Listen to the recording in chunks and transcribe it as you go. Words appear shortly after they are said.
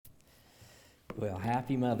Well,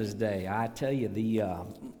 happy Mother's Day. I tell you, the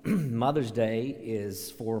Mother's Day is,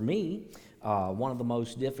 for me, one of the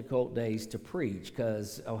most difficult days to preach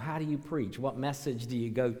because, how do you preach? What message do you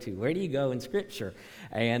go to? Where do you go in Scripture?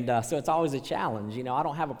 And so it's always a challenge. You know, I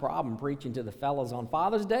don't have a problem preaching to the fellas on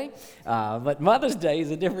Father's Day, but Mother's Day is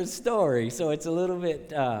a different story, so it's a little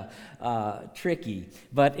bit tricky.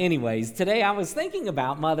 But anyways, today I was thinking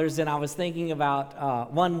about mothers, and I was thinking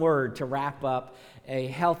about one word to wrap up: a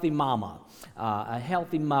healthy mama, a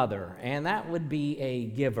healthy mother, and that would be a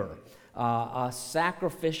giver, a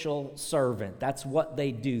sacrificial servant. That's what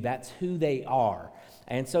they do. That's who they are.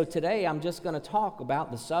 And so today I'm just going to talk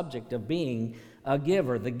about the subject of being a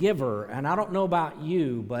giver, the giver. And I don't know about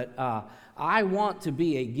you, but I want to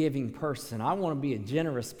be a giving person. I want to be a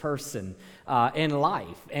generous person in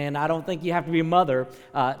life. And I don't think you have to be a mother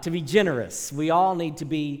to be generous. We all need to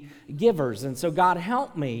be givers. And so God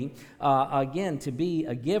help me, again, to be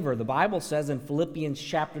a giver. The Bible says in Philippians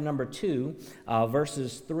chapter number 2,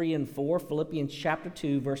 verses 3 and 4, Philippians chapter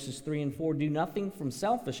 2, verses 3 and 4, do nothing from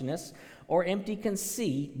selfishness or empty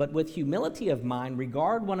conceit, but with humility of mind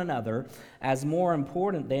regard one another as more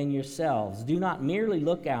important than yourselves. Do not merely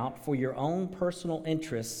look out for your own personal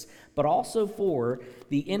interests, but also for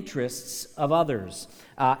the interests of others.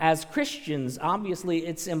 As Christians, obviously,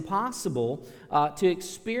 it's impossible to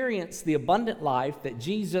experience the abundant life that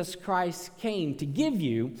Jesus Christ came to give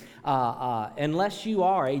you unless you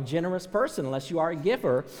are a generous person, unless you are a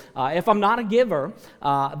giver. If I'm not a giver,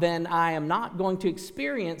 then I am not going to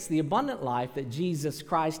experience the abundant life that Jesus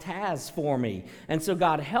Christ has for me. And so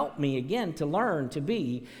God help me, again, to learn to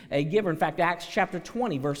be a giver. In fact, Acts chapter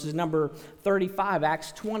 20, verses number 35,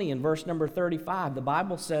 Acts 20 and verse number 35, the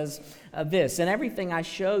Bible says this: "And everything I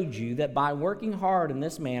showed you, that by working hard in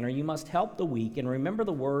this manner you must help the weak, and remember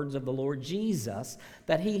the words of the Lord Jesus,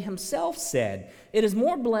 that he himself said, it is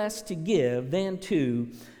more blessed to give than to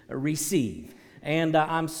receive." And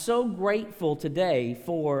I'm so grateful today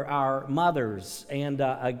for our mothers. And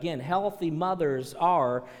again, healthy mothers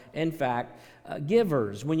are, in fact,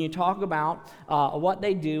 givers. When you talk about what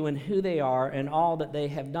they do and who they are and all that they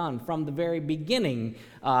have done from the very beginning,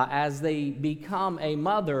 as they become a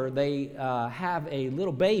mother, they have a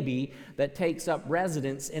little baby that takes up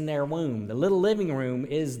residence in their womb. The little living room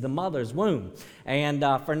is the mother's womb. And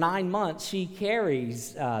for 9 months, she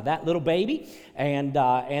carries that little baby. And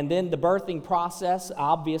then the birthing process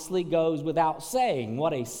obviously goes without saying.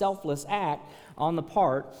 What a selfless act on the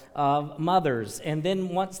part of mothers. And then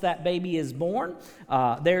once that baby is born,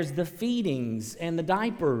 there's the feedings and the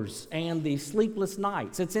diapers and the sleepless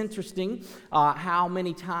nights. It's interesting how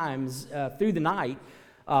many times through the night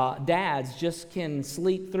dads just can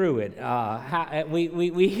sleep through it.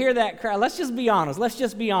 We hear that cry. Let's just be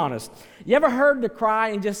honest. You ever heard the cry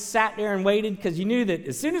and just sat there and waited because you knew that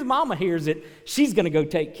as soon as mama hears it, she's going to go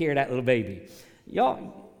take care of that little baby?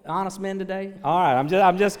 Y'all honest men today? All right,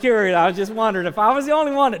 I'm just curious. I was just wondering if I was the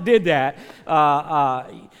only one that did that.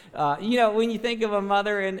 When you think of a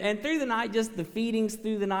mother and through the night, just the feedings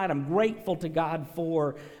through the night, I'm grateful to God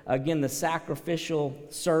for, again, the sacrificial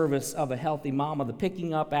service of a healthy mama, the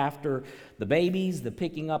picking up after the babies, the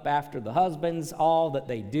picking up after the husbands, all that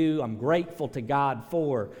they do. I'm grateful to God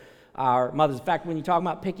for our mothers. In fact, when you talk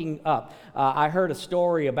about picking up, I heard a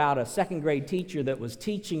story about a second grade teacher that was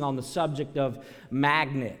teaching on the subject of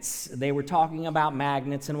magnets. They were talking about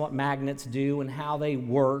magnets and what magnets do and how they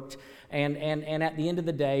worked. And at the end of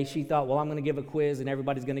the day, she thought, well, I'm going to give a quiz and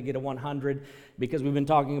everybody's going to get a 100 because we've been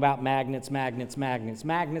talking about magnets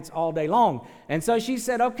all day long. And so she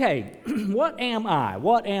said, okay, what am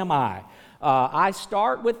I? I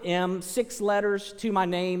start with M, 6 letters to my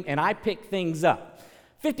name, and I pick things up.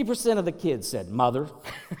 50% of the kids said, mother.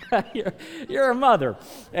 you're a mother.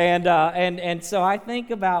 And so I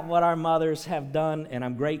think about what our mothers have done, and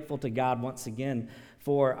I'm grateful to God once again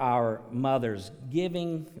for our mothers,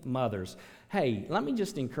 giving mothers. Hey, let me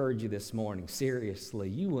just encourage you this morning, seriously.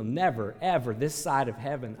 You will never, ever, this side of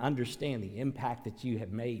heaven, understand the impact that you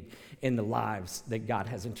have made in the lives that God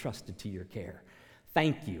has entrusted to your care.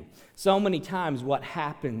 Thank you. So many times what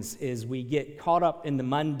happens is we get caught up in the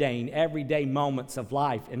mundane, everyday moments of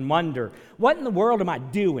life and wonder, what in the world am I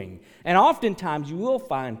doing? And oftentimes you will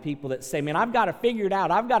find people that say, man, I've got to figure it out.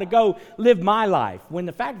 I've got to go live my life. When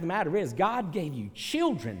the fact of the matter is, God gave you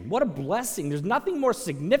children. What a blessing. There's nothing more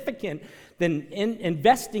significant than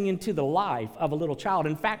investing into the life of a little child.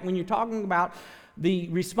 In fact, when you're talking about the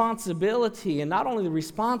responsibility, and not only the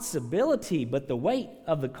responsibility, but the weight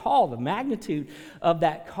of the call, the magnitude of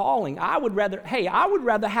that calling, I would rather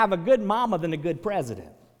have a good mama than a good president.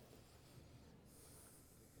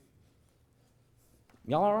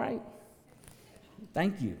 Y'all all right?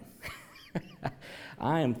 Thank you.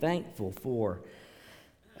 I am thankful for,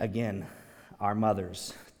 again, our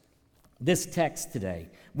mothers. This text today,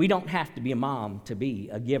 we don't have to be a mom to be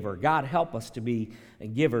a giver. God help us to be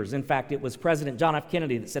givers. In fact, it was President John F.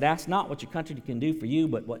 Kennedy that said, ask not what your country can do for you,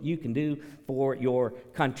 but what you can do for your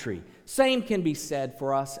country. Same can be said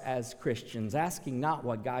for us as Christians, asking not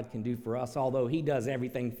what God can do for us, although he does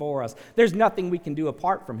everything for us. There's nothing we can do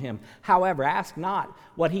apart from him. However, ask not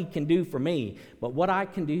what he can do for me, but what I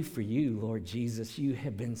can do for you, Lord Jesus. You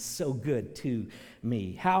have been so good to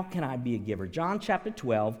me. How can I be a giver? John chapter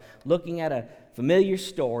 12, looking at a familiar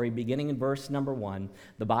story beginning in verse number 1,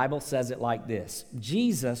 the Bible says it like this.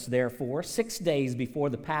 Jesus, therefore, 6 days before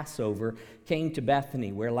the Passover, came to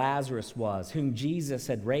Bethany, where Lazarus was, whom Jesus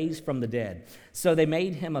had raised from the dead. So they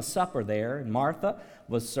made him a supper there, and Martha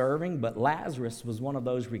was serving, but Lazarus was one of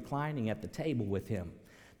those reclining at the table with him.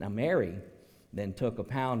 Now Mary then took a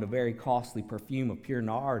pound of very costly perfume of pure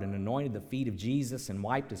nard and anointed the feet of Jesus and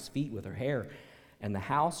wiped his feet with her hair. And the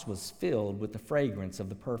house was filled with the fragrance of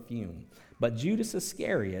the perfume. But Judas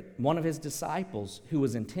Iscariot, one of his disciples, who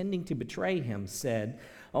was intending to betray him, said,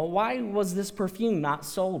 why was this perfume not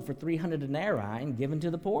sold for 300 denarii and given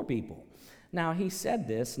to the poor people? Now he said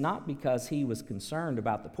this not because he was concerned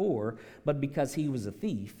about the poor, but because he was a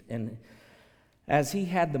thief, and as he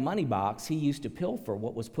had the money box, he used to pilfer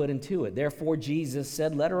what was put into it. Therefore Jesus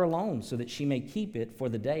said, let her alone, so that she may keep it for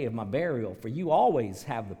the day of my burial. For you always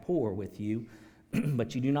have the poor with you,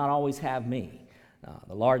 but you do not always have me.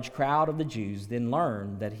 The large crowd of the Jews then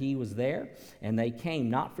learned that he was there, and they came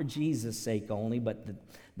not for Jesus' sake only, but that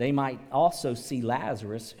they might also see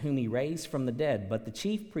Lazarus, whom he raised from the dead. But the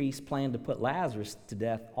chief priests planned to put Lazarus to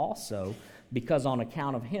death also, because on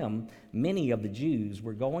account of him, many of the Jews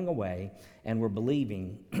were going away and were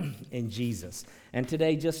believing in Jesus. And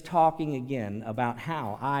today, just talking again about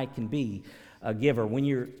how I can be a giver. When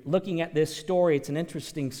you're looking at this story, it's an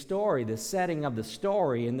interesting story, the setting of the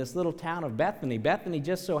story in this little town of Bethany. Bethany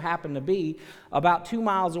just so happened to be about 2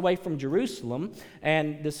 miles away from Jerusalem,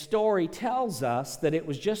 and the story tells us that it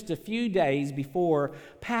was just a few days before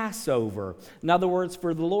Passover. In other words,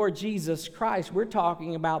 for the Lord Jesus Christ, we're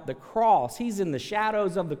talking about the cross. He's in the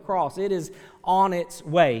shadows of the cross. It is on its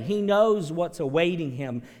way. He knows what's awaiting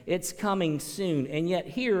him. It's coming soon. And yet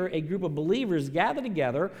here, a group of believers gather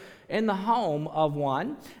together in the home of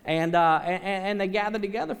one, and they gather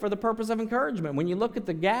together for the purpose of encouragement. When you look at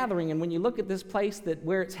the gathering and when you look at this place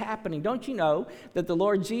where it's happening, don't you know that the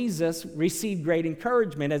Lord Jesus received great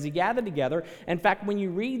encouragement as he gathered together? In fact, when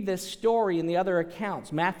you read this story in the other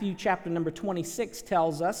accounts, Matthew chapter number 26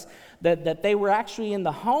 tells us that they were actually in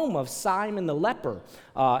the home of Simon the leper.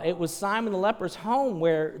 It was Simon the leper's home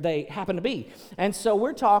where they happened to be. And so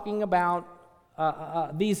we're talking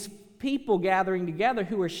about these people gathering together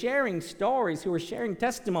who are sharing stories, who are sharing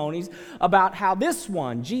testimonies about how this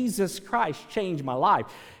one, Jesus Christ, changed my life.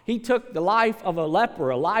 He took the life of a leper,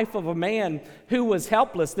 a life of a man who was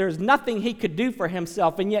helpless. There's nothing he could do for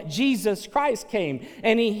himself, and yet Jesus Christ came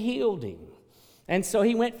and he healed him. And so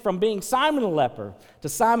he went from being Simon the leper to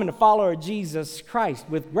Simon the follower of Jesus Christ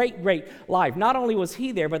with great, great life. Not only was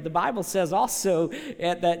he there, but the Bible says also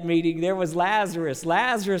at that meeting there was Lazarus.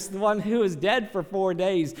 Lazarus, the one who was dead for 4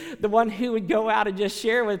 days, the one who would go out and just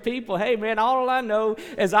share with people, hey man, all I know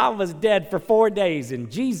is I was dead for 4 days,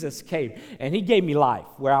 and Jesus came and he gave me life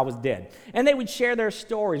where I was dead. And they would share their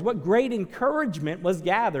stories. What great encouragement was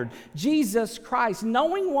gathered. Jesus Christ,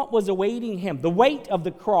 knowing what was awaiting him, the weight of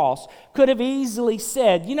the cross, could have easily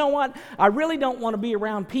said, you know what, I really don't want to be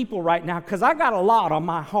around people right now because I got a lot on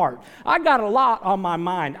my heart. I got a lot on my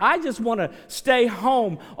mind. I just want to stay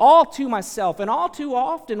home all to myself. And all too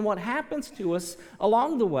often what happens to us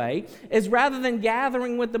along the way is rather than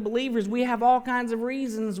gathering with the believers, we have all kinds of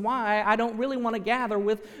reasons why I don't really want to gather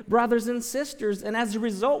with brothers and sisters. And as a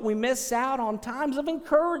result, we miss out on times of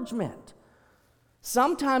encouragement.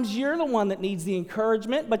 Sometimes you're the one that needs the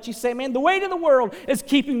encouragement, but you say, man, the weight of the world is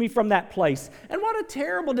keeping me from that place. And what a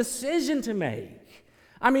terrible decision to make.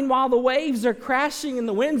 I mean, while the waves are crashing and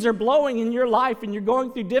the winds are blowing in your life and you're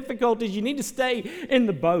going through difficulties, you need to stay in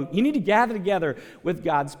the boat. You need to gather together with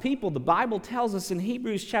God's people. The Bible tells us in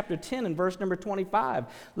Hebrews chapter 10 and verse number 25,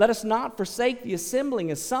 let us not forsake the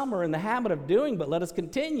assembling as some are in the habit of doing, but let us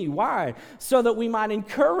continue. Why? So that we might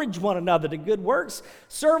encourage one another to good works,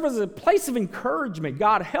 serve as a place of encouragement.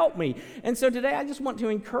 God help me. And so today I just want to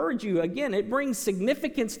encourage you. Again, it brings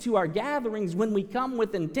significance to our gatherings when we come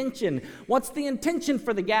with intention. What's the intention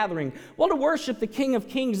for the gathering? Well, to worship the King of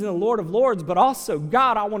Kings and the Lord of Lords, but also,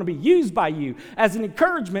 God, I want to be used by you as an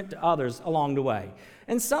encouragement to others along the way.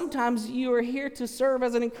 And sometimes you are here to serve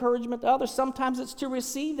as an encouragement to others. Sometimes it's to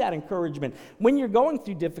receive that encouragement when you're going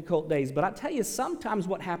through difficult days. But I tell you, sometimes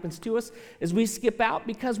what happens to us is we skip out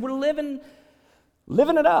because we're living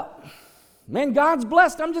it up. Man, God's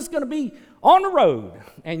blessed. I'm just going to be on the road.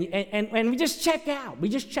 And we just check out. We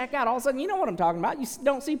just check out. All of a sudden, you know what I'm talking about. You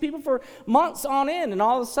don't see people for months on end. And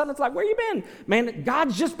all of a sudden, it's like, where you been? Man,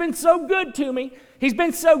 God's just been so good to me. He's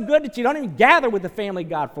been so good that you don't even gather with the family of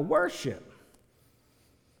God for worship.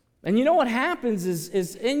 And you know what happens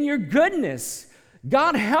is in your goodness,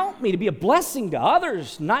 God help me to be a blessing to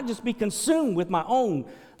others, not just be consumed with my own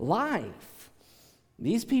life.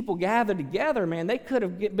 These people gathered together, man. They could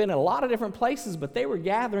have been in a lot of different places, but they were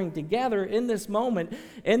gathering together in this moment,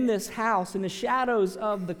 in this house, in the shadows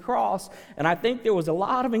of the cross. And I think there was a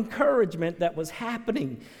lot of encouragement that was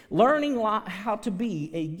happening, learning how to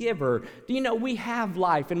be a giver. Do you know we have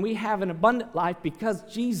life, and we have an abundant life because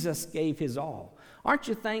Jesus gave his all. Aren't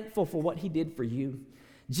you thankful for what he did for you?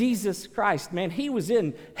 Jesus Christ, man, he was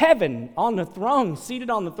in heaven on the throne,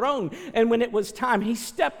 seated on the throne. And when it was time, he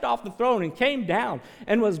stepped off the throne and came down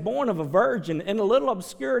and was born of a virgin in a little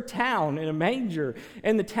obscure town in a manger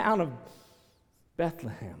in the town of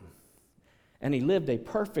Bethlehem. And he lived a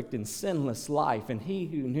perfect and sinless life. And he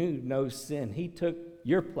who knew no sin, he took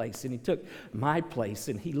your place and he took my place,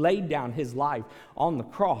 and he laid down his life on the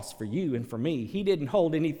cross for you and for me. He didn't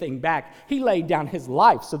hold anything back. He laid down his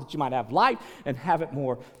life so that you might have life and have it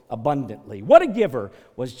more abundantly. What a giver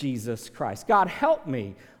was Jesus Christ. God, help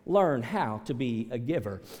me learn how to be a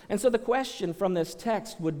giver. And so the question from this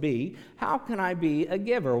text would be, how can I be a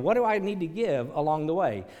giver? What do I need to give along the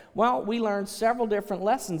way? Well, we learned several different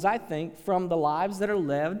lessons, I think, from the lives that are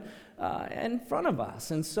lived in front of us.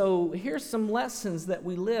 And so here's some lessons that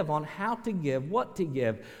we live on how to give, what to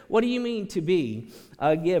give. What do you mean to be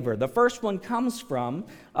a giver? The first one comes from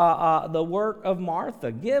the work of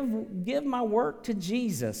Martha. Give my work to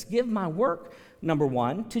Jesus. Give my work, number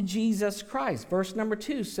one, to Jesus Christ. Verse number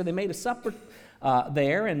 2, so they made a supper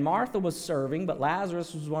there, and Martha was serving, but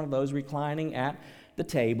Lazarus was one of those reclining at the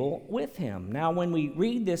table with him. Now, when we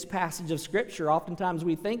read this passage of Scripture, oftentimes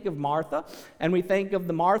we think of Martha, and we think of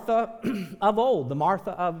the Martha of old, the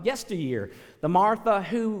Martha of yesteryear, the Martha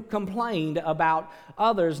who complained about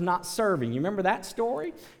others not serving. You remember that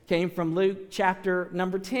story? Came from Luke chapter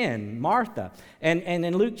number 10, Martha. And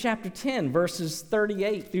in Luke chapter 10, verses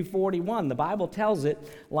 38 through 41, the Bible tells it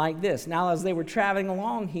like this. Now, as they were traveling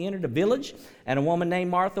along, he entered a village, and a woman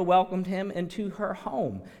named Martha welcomed him into her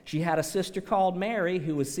home. She had a sister called Mary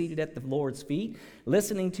who was seated at the Lord's feet,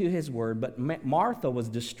 listening to his word. But Martha was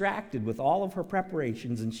distracted with all of her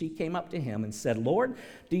preparations, and she came up to him and said, Lord,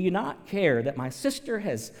 do you not care that my sister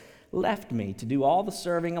has left me to do all the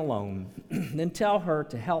serving alone? Then tell her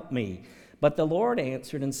to help me. But the Lord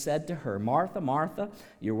answered and said to her, Martha, Martha,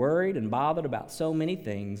 you're worried and bothered about so many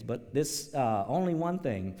things, but this only one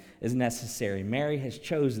thing is necessary. Mary has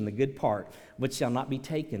chosen the good part, which shall not be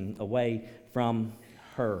taken away from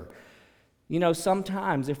her. You know,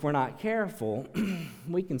 sometimes if we're not careful,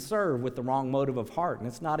 we can serve with the wrong motive of heart, and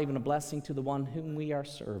it's not even a blessing to the one whom we are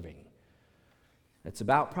serving. It's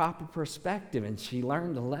about proper perspective, and she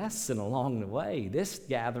learned a lesson along the way. This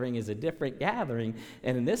gathering is a different gathering,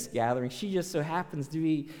 and in this gathering, she just so happens to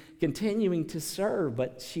be continuing to serve,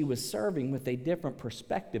 but she was serving with a different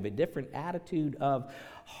perspective, a different attitude of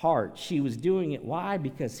heart. She was doing it. Why?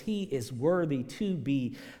 Because he is worthy to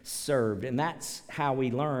be served, and that's how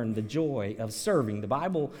we learn the joy of serving. The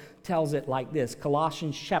Bible tells it like this,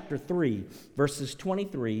 Colossians chapter 3, verses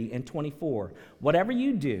 23 and 24. Whatever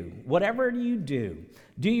you do,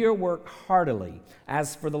 do your work heartily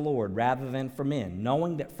as for the Lord rather than for men,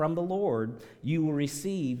 knowing that from the Lord you will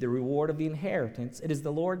receive the reward of the inheritance. It is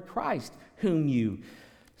the Lord Christ whom you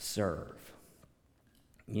serve.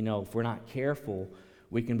 You know, if we're not careful,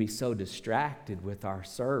 we can be so distracted with our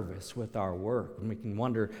service, with our work, and we can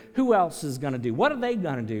wonder who else is going to do, what are they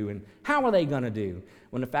going to do, and how are they going to do?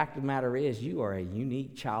 When the fact of the matter is, you are a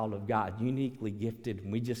unique child of God, uniquely gifted,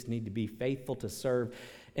 and we just need to be faithful to serve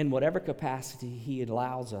in whatever capacity he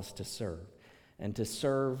allows us to serve, and to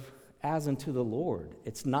serve as unto the Lord.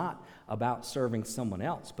 It's not about serving someone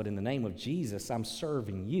else, but in the name of Jesus, I'm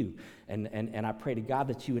serving you. And I pray to God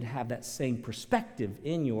that you would have that same perspective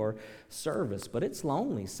in your service. But it's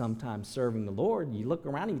lonely sometimes serving the Lord. You look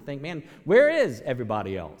around and you think, man, where is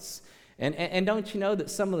everybody else? And don't you know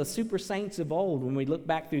that some of the super saints of old, when we look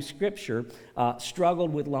back through Scripture,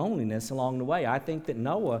 struggled with loneliness along the way? I think that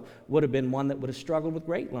Noah would have been one that would have struggled with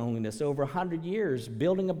great loneliness over 100 years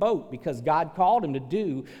building a boat because God called him to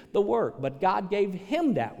do the work. But God gave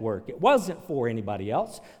him that work. It wasn't for anybody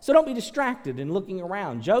else. So don't be distracted in looking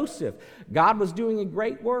around. Joseph, God was doing a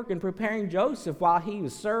great work in preparing Joseph while he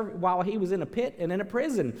was in a pit and in a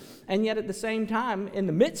prison. And yet at the same time, in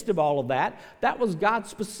the midst of all of that, that was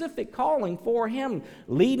God's specific calling for him,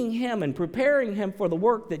 leading him and preparing him for the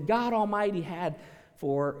work that God Almighty had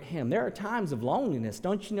for him. There are times of loneliness.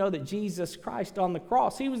 Don't you know that Jesus Christ on the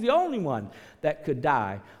cross, he was the only one that could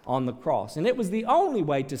die on the cross. And it was the only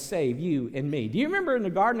way to save you and me. Do you remember in the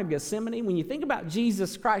Garden of Gethsemane, when you think about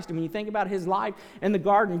Jesus Christ and when you think about his life in the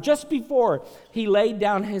garden, just before he laid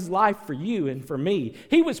down his life for you and for me,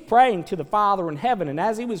 he was praying to the Father in heaven. And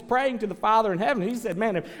as he was praying to the Father in heaven, he said,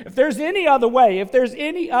 man, if there's any other way,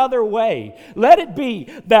 let it be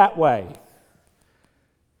that way.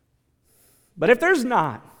 But if there's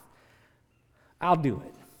not, I'll do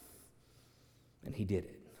it. And he did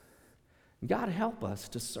it. God help us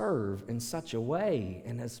to serve in such a way.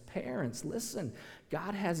 And as parents, listen,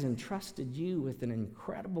 God has entrusted you with an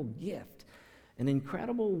incredible gift, an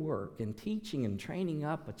incredible work in teaching and training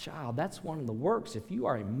up a child. That's one of the works. If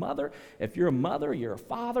you're a mother, you're a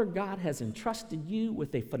father, God has entrusted you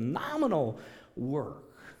with a phenomenal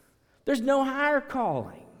work. There's no higher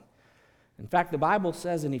calling. In fact, the Bible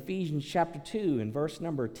says in Ephesians chapter 2 and verse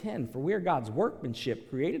number 10, for we are God's workmanship,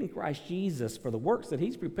 created in Christ Jesus for the works that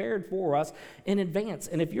he's prepared for us in advance.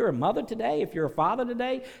 And if you're a mother today, if you're a father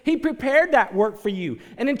today, he prepared that work for you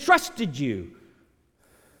and entrusted you.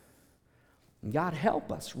 And God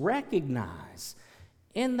help us recognize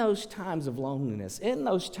in those times of loneliness, in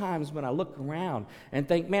those times when I look around and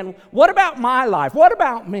think, man, what about my life? What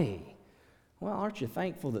about me? Well, aren't you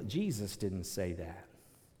thankful that Jesus didn't say that?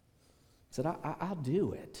 He said, I'll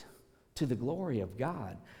do it to the glory of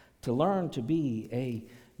God, to learn to be a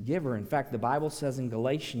giver. In fact, the Bible says in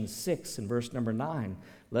Galatians 6 and verse number 9,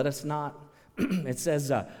 let us not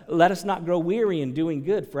grow weary in doing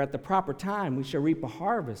good, for at the proper time we shall reap a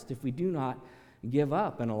harvest if we do not give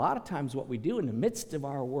up. And a lot of times what we do in the midst of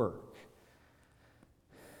our work,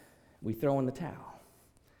 we throw in the towel.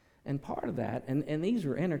 And part of that, and these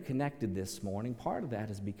are interconnected this morning, part of that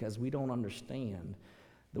is because we don't understand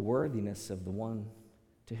the worthiness of the one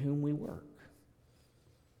to whom we work.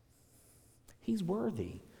 He's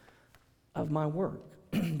worthy of my work.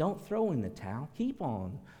 Don't throw in the towel. Keep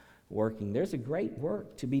on working. There's a great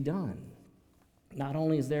work to be done. Not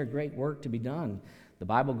only is there great work to be done, the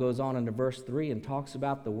Bible goes on into verse 3 and talks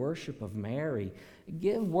about the worship of Mary.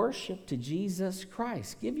 Give worship to Jesus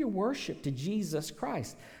Christ. Give your worship to Jesus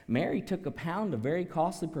Christ. Mary took a pound of very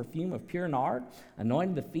costly perfume of pure nard,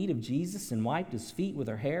 anointed the feet of Jesus, and wiped his feet with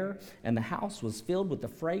her hair, and the house was filled with the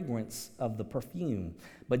fragrance of the perfume.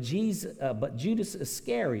 But Judas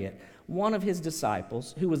Iscariot, one of his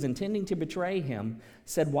disciples, who was intending to betray him,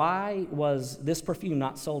 said, why was this perfume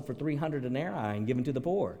not sold for 300 denarii and given to the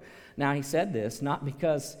poor? Now he said this not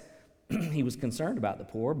because he was concerned about the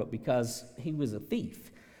poor, but because he was a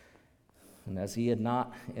thief. And as he had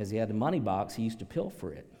the money box, he used to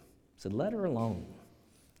pilfer it. He said, let her alone.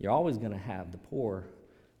 You're always going to have the poor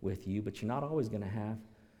with you, but you're not always going to have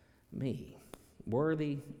me.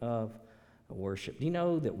 Worthy of worship. Do you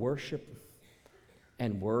know that worship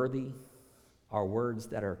and worthy are words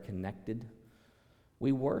that are connected?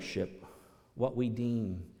 We worship what we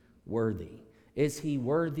deem worthy. Is he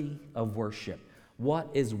worthy of worship? What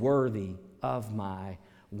is worthy of my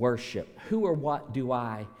worship? Who or what do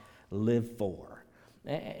I live for?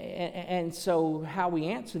 And so how we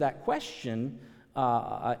answer that question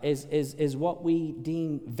is what we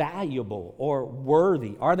deem valuable or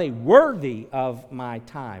worthy. Are they worthy of my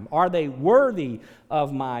time? Are they worthy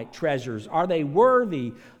of my treasures? Are they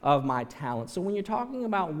worthy of my talent? So when you're talking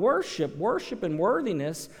about worship and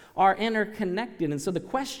worthiness are interconnected. And so the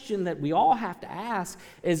question that we all have to ask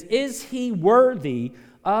is he worthy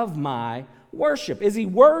of my worship? Is he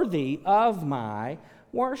worthy of my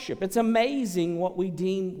worship? It's amazing what we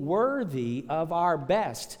deem worthy of our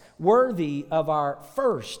best, worthy of our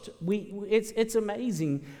first. It's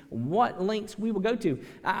amazing what lengths we will go to.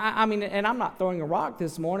 I mean, and I'm not throwing a rock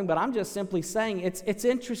this morning, but I'm just simply saying it's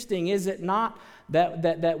interesting, is it not,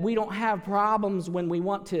 that we don't have problems when we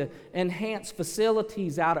want to enhance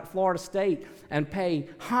facilities out at Florida State and pay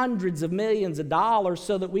hundreds of millions of dollars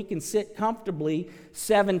so that we can sit comfortably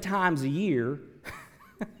 7 times a year.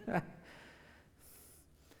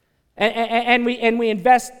 And we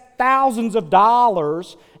invest thousands of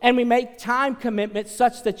dollars, and we make time commitments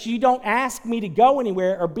such that you don't ask me to go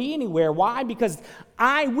anywhere or be anywhere. Why? Because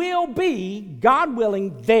I will be, God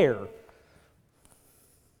willing, there.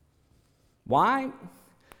 Why?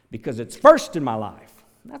 Because it's first in my life.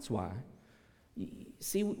 That's why.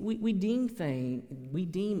 See, we deem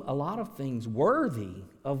a lot of things worthy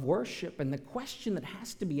of worship, and the question that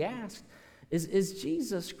has to be asked is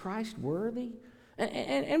Jesus Christ worthy?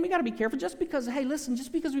 And we got to be careful. Just because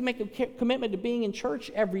we make a commitment to being in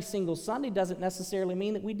church every single Sunday doesn't necessarily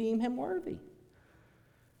mean that we deem him worthy.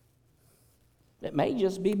 It may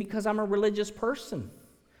just be because I'm a religious person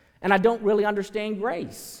and I don't really understand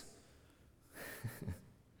grace.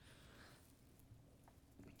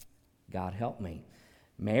 God help me.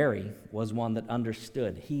 Mary was one that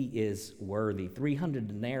understood he is worthy. 300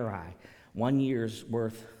 denarii, 1 year's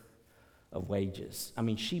worth of wages. I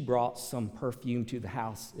mean, she brought some perfume to the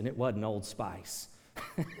house, and it wasn't Old Spice.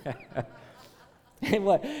 When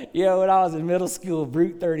I was in middle school,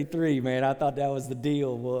 Brute 33, man, I thought that was the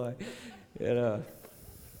deal, boy.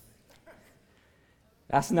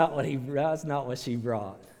 That's not what she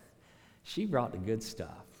brought. She brought the good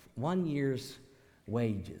stuff. 1 year's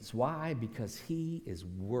wages. Why? Because he is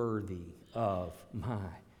worthy of my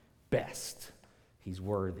best. He's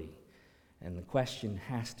worthy. And the question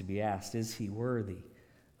has to be asked, is he worthy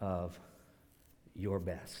of your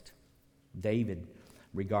best? David,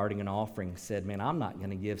 regarding an offering, said, man, I'm not going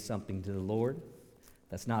to give something to the Lord.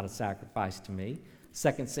 That's not a sacrifice to me.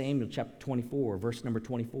 2 Samuel chapter 24, verse number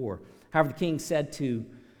 24. However, the king said to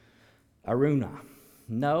Araunah,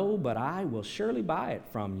 no, but I will surely buy it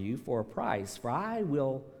from you for a price, for I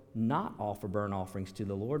will not offer burnt offerings to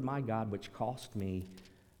the Lord my God, which cost me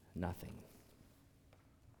nothing.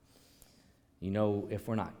 You know, if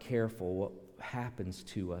we're not careful, what happens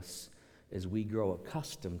to us is we grow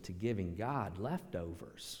accustomed to giving God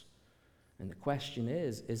leftovers. And the question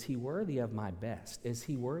is he worthy of my best? Is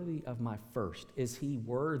he worthy of my first? Is he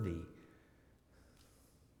worthy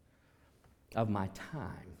of my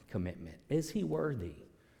time commitment? Is he worthy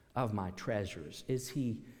of my treasures? Is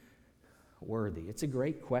he worthy? It's a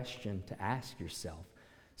great question to ask yourself.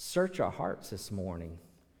 Search our hearts this morning.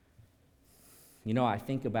 You know, I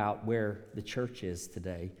think about where the church is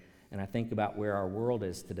today, and I think about where our world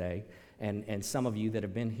is today, and some of you that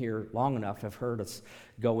have been here long enough have heard us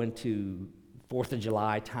go into 4th of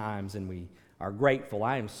July times, and we are grateful.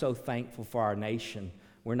 I am so thankful for our nation.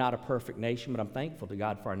 We're not a perfect nation, but I'm thankful to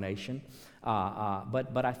God for our nation.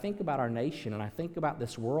 But I think about our nation, and I think about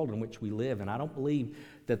this world in which we live, and I don't believe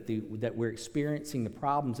that we're experiencing the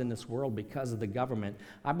problems in this world because of the government.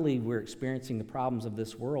 I believe we're experiencing the problems of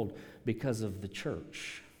this world because of the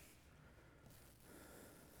church.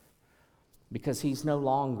 Because he's no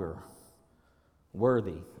longer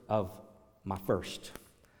worthy of my first.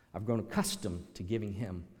 I've grown accustomed to giving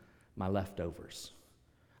him my leftovers.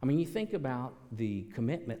 I mean, you think about the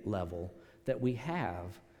commitment level that we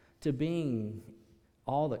have to being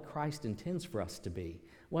all that Christ intends for us to be,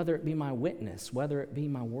 whether it be my witness, whether it be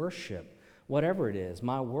my worship, whatever it is,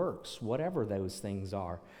 my works, whatever those things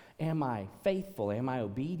are. Am I faithful? Am I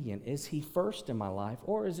obedient? Is he first in my life,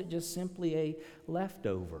 or is it just simply a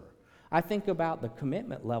leftover? I think about the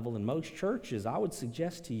commitment level in most churches. I would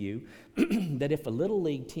suggest to you that if a little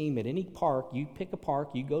league team at any park, you pick a park,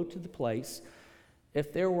 you go to the place,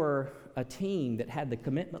 if there were a team that had the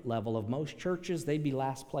commitment level of most churches, they'd be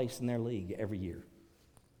last place in their league every year.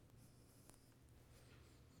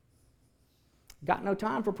 Got no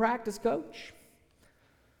time for practice, coach.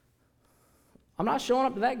 I'm not showing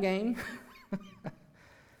up to that game.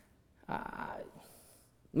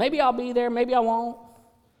 Maybe I'll be there, maybe I won't.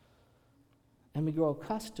 And we grow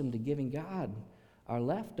accustomed to giving God our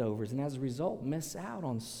leftovers, and as a result, miss out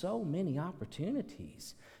on so many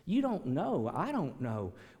opportunities. You don't know, I don't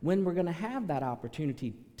know, when we're going to have that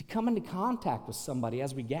opportunity to come into contact with somebody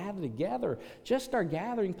as we gather together. Just our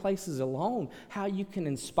gathering places alone, how you can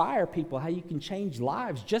inspire people, how you can change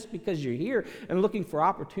lives just because you're here and looking for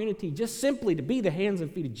opportunity just simply to be the hands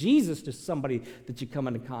and feet of Jesus to somebody that you come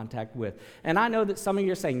into contact with. And I know that some of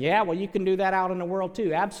you are saying, yeah, well, you can do that out in the world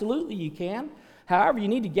too. Absolutely you can. However, you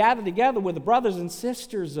need to gather together with the brothers and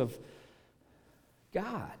sisters of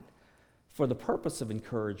God for the purpose of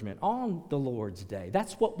encouragement on the Lord's Day.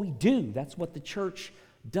 That's what we do. That's what the church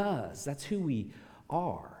does. That's who we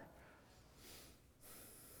are.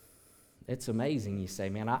 It's amazing, you say,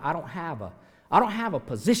 man, I don't have a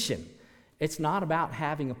position. It's not about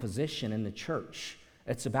having a position in the church.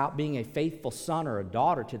 It's about being a faithful son or a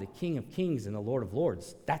daughter to the King of Kings and the Lord of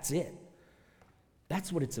Lords. That's it.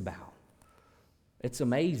 That's what it's about. It's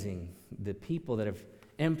amazing the people that have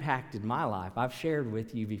impacted my life. I've shared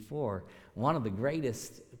with you before, one of the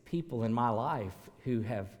greatest people in my life who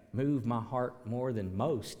have moved my heart more than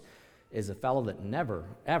most is a fellow that never,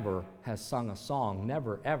 ever has sung a song,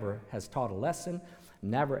 never, ever has taught a lesson,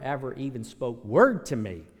 never, ever even spoke word to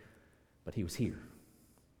me, but he was here.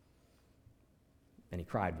 And he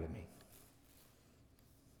cried with me.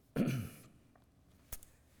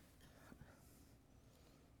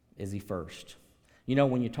 Is he first? You know,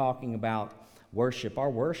 when you're talking about worship,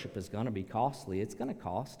 our worship is going to be costly. It's going to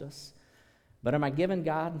cost us. But am I giving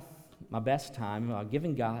God my best time? Am I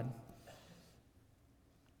giving God?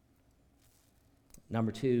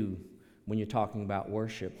 Number two, when you're talking about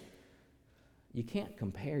worship, you can't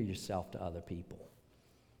compare yourself to other people.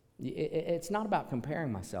 It's not about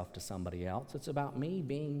comparing myself to somebody else. It's about me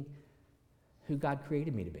being who God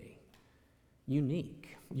created me to be.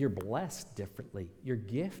 Unique. You're blessed differently. You're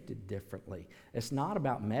gifted differently. It's not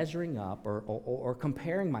about measuring up or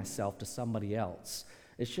comparing myself to somebody else.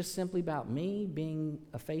 It's just simply about me being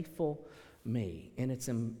a faithful me. And it's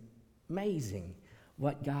amazing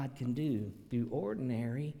what God can do through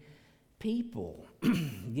ordinary people.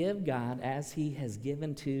 Give God as he has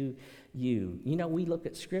given to you. You know, we look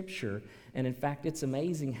at Scripture, and in fact, it's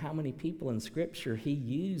amazing how many people in Scripture he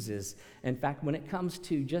uses. In fact, when it comes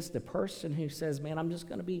to just a person who says, man, I'm just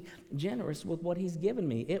going to be generous with what he's given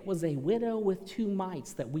me. It was a widow with 2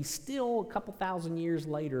 mites that we still, a couple thousand years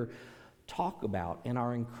later, talk about and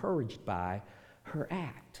are encouraged by her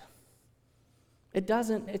act.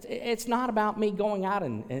 It's not about me going out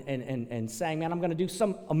and saying, man, I'm going to do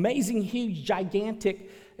some amazing, huge,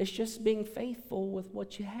 gigantic. It's just being faithful with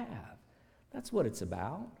what you have. That's what it's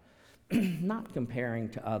about. Not comparing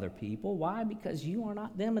to other people. Why? Because you are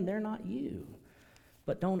not them and they're not you.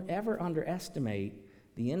 But don't ever underestimate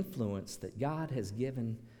the influence that God has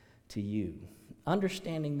given to you.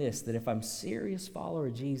 Understanding this, that if I'm a serious follower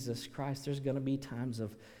of Jesus Christ, there's going to be times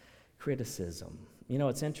of criticism. You know,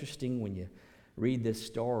 it's interesting when you read this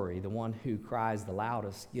story, the one who cries the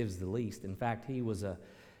loudest gives the least. In fact, he was a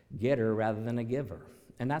getter rather than a giver.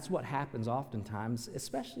 And that's what happens oftentimes,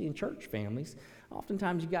 especially in church families.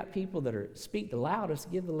 Oftentimes you got people that speak the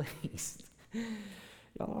loudest, give the least.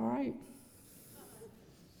 Y'all all right?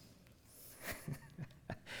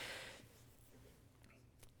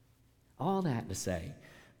 All that to say,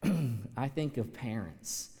 I think of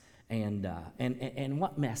parents and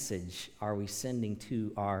what message are we sending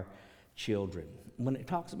to our children? When it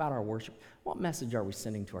talks about our worship, what message are we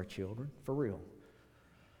sending to our children? For real.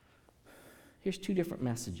 Here's 2 different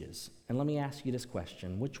messages. And let me ask you this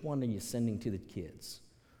question. Which one are you sending to the kids?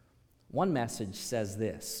 One message says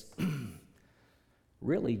this.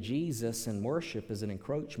 Really, Jesus and worship is an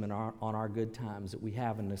encroachment on our good times that we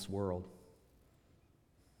have in this world.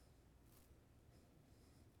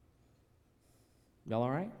 Y'all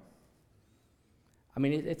all right? I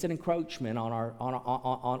mean, it's an encroachment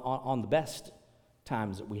on the best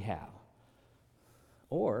times that we have.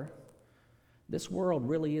 Or this world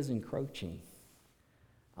really is encroaching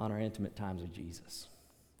on our intimate times with Jesus.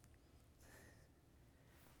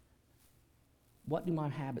 What do my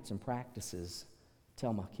habits and practices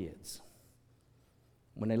tell my kids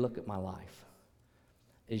when they look at my life?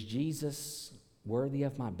 Is Jesus worthy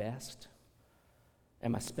of my best?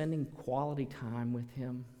 Am I spending quality time with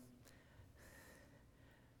him?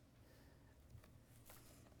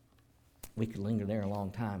 We could linger there a long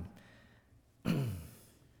time.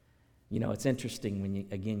 You know, it's interesting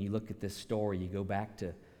when you look at this story, you go back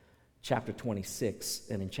to chapter 26,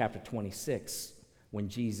 and in chapter 26, when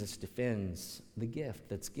Jesus defends the gift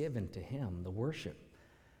that's given to him, the worship,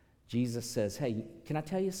 Jesus says, hey, can I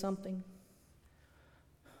tell you something?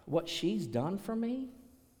 What she's done for me,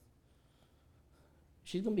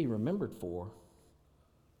 she's going to be remembered for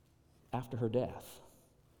after her death.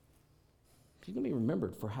 She's going to be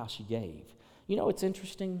remembered for how she gave. You know, it's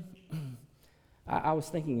interesting. I was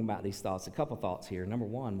thinking about these thoughts, a couple thoughts here. Number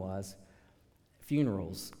one was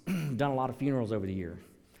funerals. Done a lot of funerals over the year.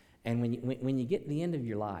 And when you get to the end of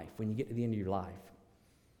your life,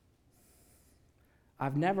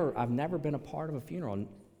 I've never been a part of a funeral,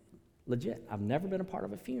 legit, I've never been a part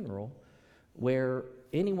of a funeral where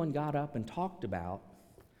anyone got up and talked about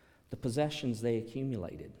the possessions they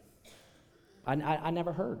accumulated. I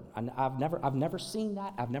never heard. I've never seen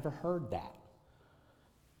that. I've never heard that.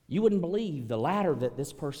 You wouldn't believe the ladder that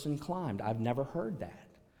this person climbed. I've never heard that.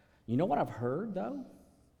 You know what I've heard, though?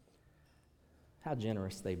 How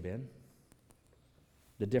generous they've been.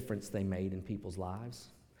 The difference they made in people's lives.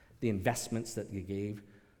 The investments that you gave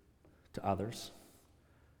to others.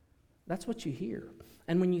 That's what you hear.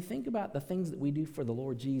 And when you think about the things that we do for the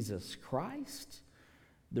Lord Jesus Christ,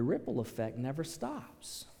 the ripple effect never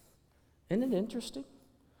stops. Isn't it interesting?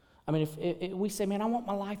 I mean, if we say, man, I want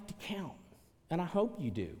my life to count, and I hope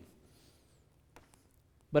you do.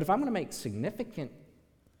 But if I'm going to make significant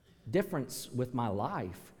difference with my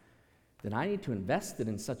life, then I need to invest it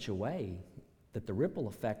in such a way that the ripple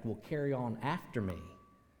effect will carry on after me.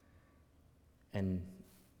 And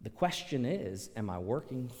the question is, am I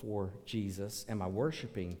working for Jesus? Am I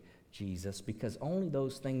worshiping Jesus? Because only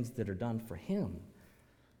those things that are done for him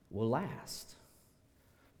will last.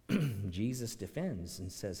 Jesus defends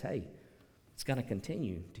and says, hey, it's going to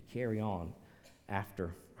continue to carry on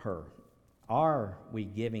after her. Are we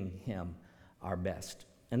giving him our best?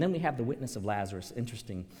 And then we have the witness of Lazarus.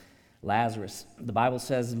 Interesting. Lazarus, the Bible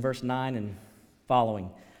says in verse 9 and following,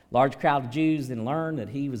 large crowd of Jews then learned that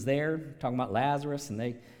he was there, talking about Lazarus, and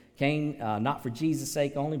they came not for Jesus'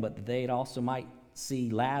 sake only, but that they also might see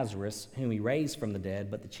Lazarus, whom he raised from the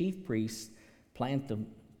dead. But the chief priests planned to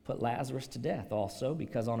put Lazarus to death also,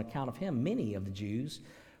 because on account of him, many of the Jews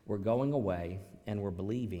were going away and were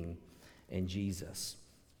believing in Jesus.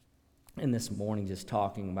 And this morning, just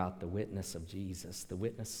talking about the witness of Jesus, the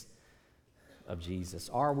witness of Jesus.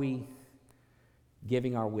 Are we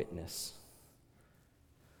giving our witness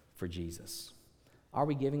for Jesus? Are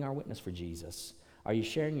we giving our witness for Jesus? Are you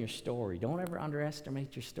sharing your story? Don't ever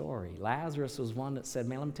underestimate your story. Lazarus was one that said,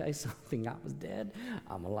 man, let me tell you something. I was dead.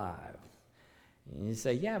 I'm alive. And you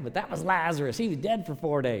say, yeah, but that was Lazarus. He was dead for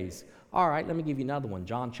 4 days. All right, let me give you another one.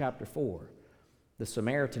 John chapter 4. The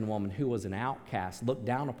Samaritan woman who was an outcast, looked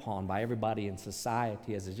down upon by everybody in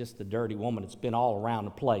society as just a dirty woman that's been all around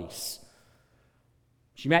the place.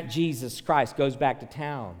 She met Jesus Christ, goes back to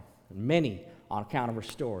town, and many, on account of her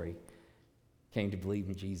story, came to believe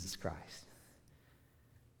in Jesus Christ.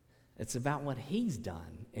 It's about what he's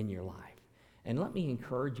done in your life. And let me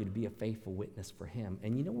encourage you to be a faithful witness for him.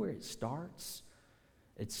 And you know where it starts?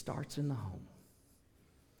 It starts in the home.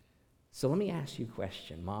 So let me ask you a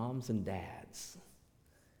question, moms and dads.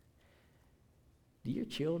 Do your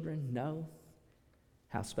children know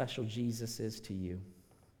how special Jesus is to you?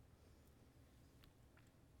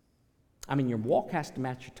 I mean, your walk has to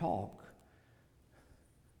match your talk.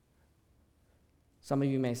 Some of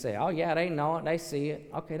you may say, oh yeah, they know it, they see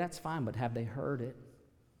it. Okay, that's fine, but have they heard it?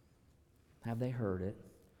 Have they heard it?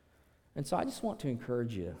 And so I just want to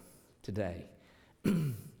encourage you today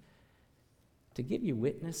to give you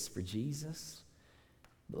witness for Jesus,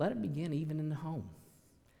 but let it begin even in the home.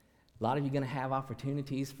 A lot of you are going to have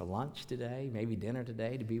opportunities for lunch today, maybe dinner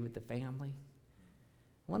today, to be with the family.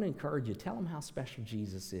 I want to encourage you, tell them how special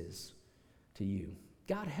Jesus is to you.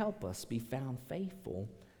 God, help us be found faithful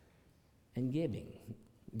in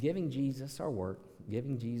giving Jesus our work,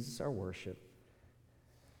 giving Jesus our worship,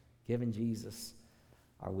 giving Jesus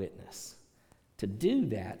our witness. To do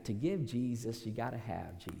that, to give Jesus, you got to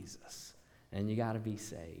have Jesus, and you got to be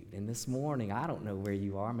saved. And this morning, I don't know where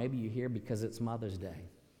you are. Maybe you're here because it's Mother's Day.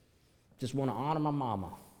 Just want to honor my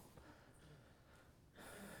mama.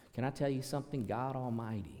 Can I tell you something? God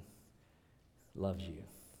Almighty loves you.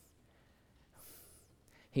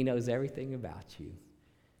 He knows everything about you.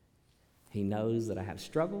 He knows that I have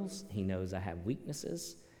struggles. He knows I have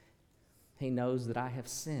weaknesses. He knows that I have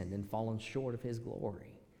sinned and fallen short of his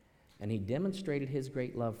glory. And he demonstrated his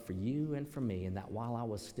great love for you and for me, and that while I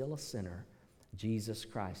was still a sinner, Jesus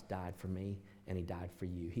Christ died for me, and he died for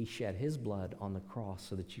you. He shed his blood on the cross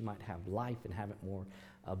so that you might have life and have it more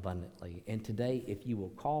abundantly. And today, if you will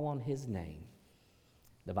call on his name,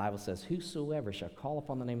 the Bible says, whosoever shall call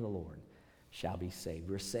upon the name of the Lord shall be saved.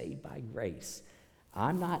 We're saved by grace.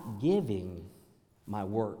 I'm not giving my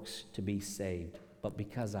works to be saved, but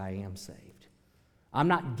because I am saved. I'm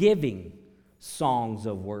not giving songs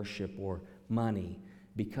of worship or money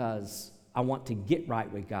because I want to get right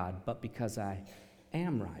with God, but because I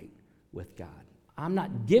am right with God. I'm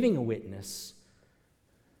not giving a witness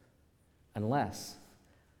unless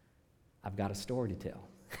I've got a story to tell.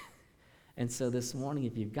 And so this morning,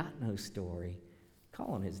 if you've got no story,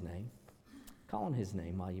 call on his name. Call on his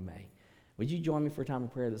name while you may. Would you join me for a time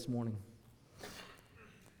of prayer this morning?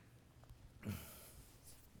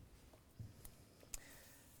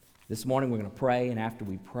 This morning we're going to pray, and after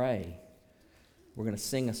we pray, we're going to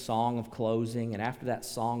sing a song of closing, and after that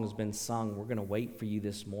song has been sung, we're going to wait for you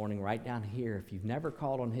this morning right down here. If you've never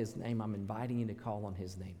called on his name, I'm inviting you to call on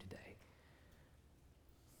his name today.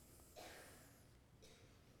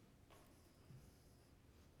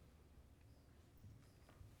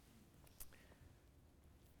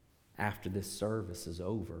 After this service is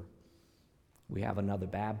over, we have another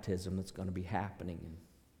baptism that's going to be happening in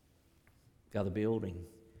the other building.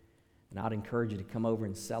 And I'd encourage you to come over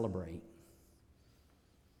and celebrate.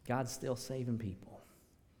 God's still saving people.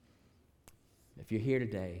 If you're here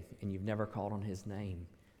today and you've never called on his name,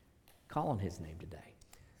 call on his name today.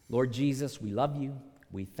 Lord Jesus, we love you.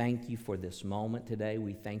 We thank you for this moment today.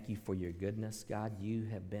 We thank you for your goodness, God. You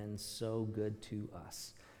have been so good to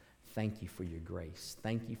us. Thank you for your grace.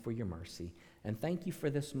 Thank you for your mercy. And thank you for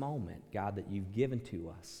this moment, God, that you've given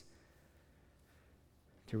to us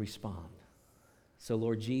to respond. So,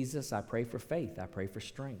 Lord Jesus, I pray for faith. I pray for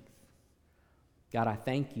strength. God, I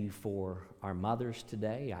thank you for our mothers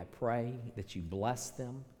today. I pray that you bless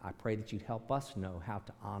them. I pray that you help us know how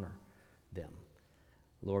to honor them.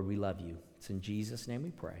 Lord, we love you. It's in Jesus' name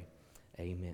we pray. Amen.